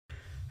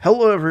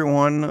Hello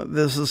everyone,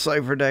 this is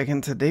Cipher,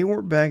 and today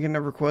we're back in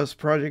Everquest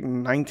Project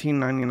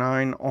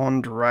 1999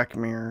 on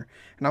Drakmir.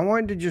 And I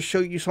wanted to just show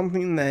you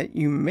something that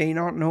you may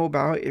not know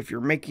about if you're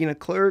making a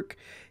cleric,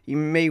 you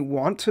may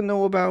want to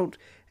know about,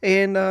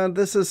 and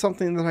this is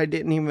something that I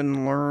didn't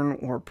even learn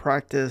or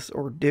practice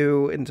or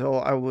do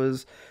until I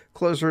was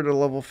closer to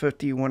level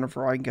 50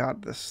 whenever I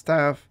got the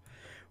staff,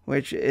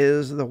 which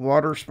is the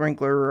water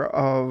sprinkler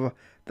of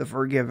the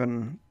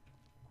Forgiven.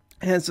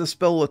 It has a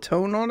spell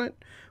Atone on it,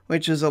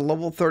 which is a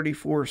level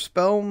 34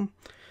 spell,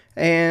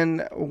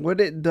 and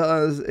what it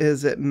does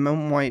is it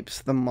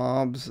wipes the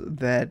mobs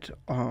that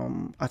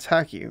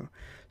attack you.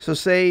 So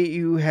say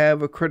you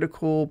have a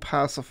critical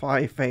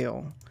pacify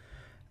fail,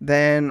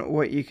 then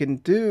what you can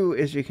do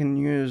is you can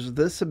use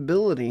this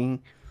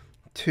ability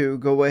to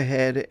go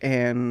ahead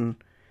and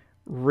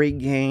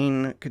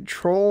regain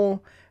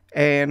control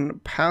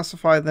and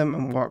pacify them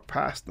and walk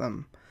past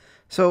them.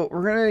 So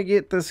we're going to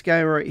get this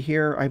guy right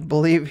here. I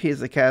believe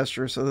he's a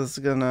caster, so this is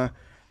going to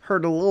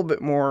hurt a little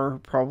bit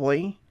more,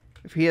 probably.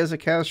 If he has a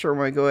caster, I'm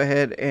going to go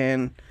ahead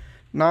and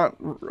not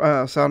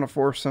Sound of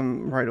Force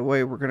him right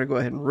away. We're going to go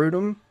ahead and root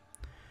him.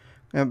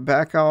 I'm going to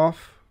back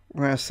off.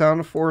 We're going to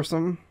Sound of Force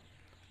him.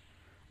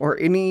 Or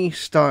any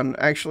stun.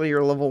 Actually,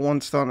 your level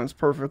 1 stun is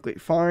perfectly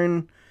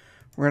fine.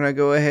 We're going to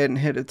go ahead and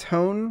hit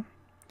Atone.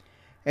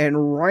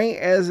 And right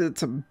as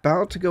it's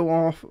about to go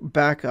off,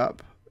 back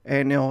up.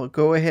 And he'll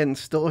go ahead and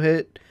still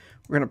hit.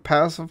 We're going to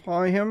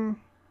pacify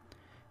him.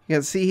 You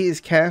can see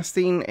he's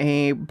casting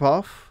a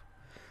buff,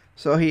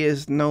 so he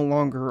is no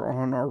longer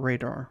on our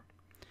radar.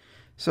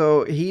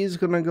 So he's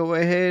going to go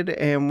ahead,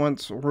 and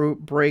once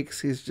root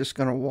breaks, he's just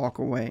going to walk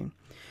away.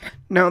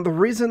 Now, the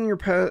reason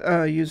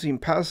you're using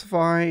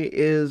pacify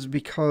is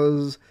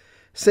because,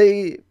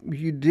 say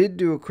you did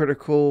do a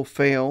critical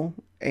fail,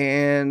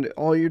 and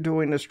all you're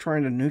doing is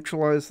trying to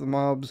neutralize the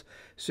mobs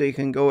so you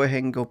can go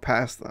ahead and go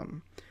past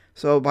them.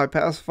 So by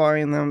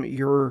pacifying them,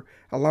 you're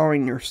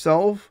allowing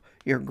yourself,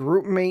 your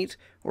group mate,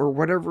 or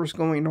whatever's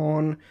going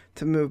on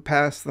to move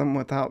past them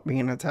without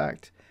being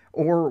attacked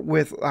or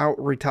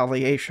without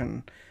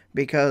retaliation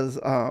because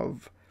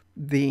of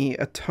the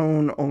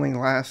Atone only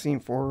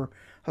lasting for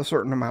a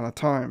certain amount of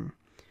time.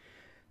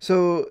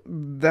 So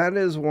that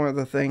is one of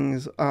the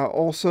things.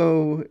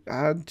 Also,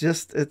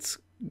 just it's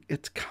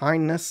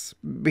kindness,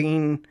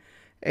 being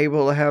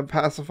able to have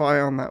pacify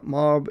on that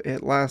mob.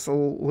 It lasts a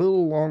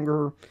little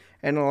longer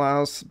and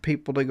allows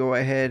people to go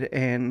ahead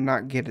and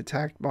not get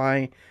attacked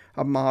by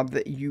a mob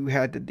that you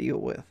had to deal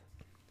with.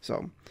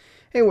 So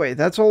anyway,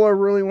 that's all I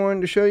really wanted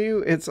to show you.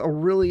 It's a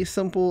really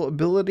simple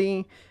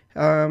ability.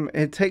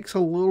 It takes a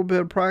little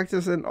bit of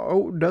practice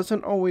and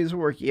doesn't always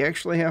work. You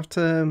actually have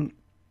to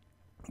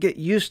get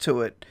used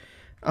to it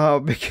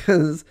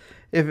because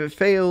if it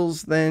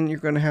fails, then you're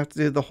going to have to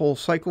do the whole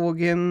cycle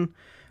again.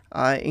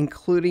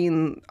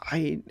 Including,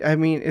 I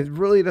mean, it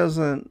really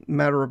doesn't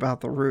matter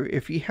about the root.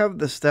 If you have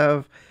the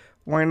staff,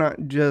 why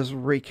not just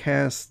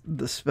recast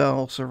the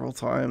spell several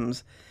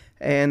times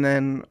and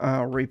then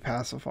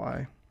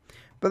repacify?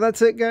 But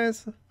that's it,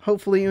 guys.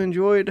 Hopefully you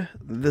enjoyed.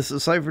 This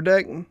is Cipher.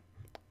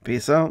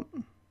 Peace out.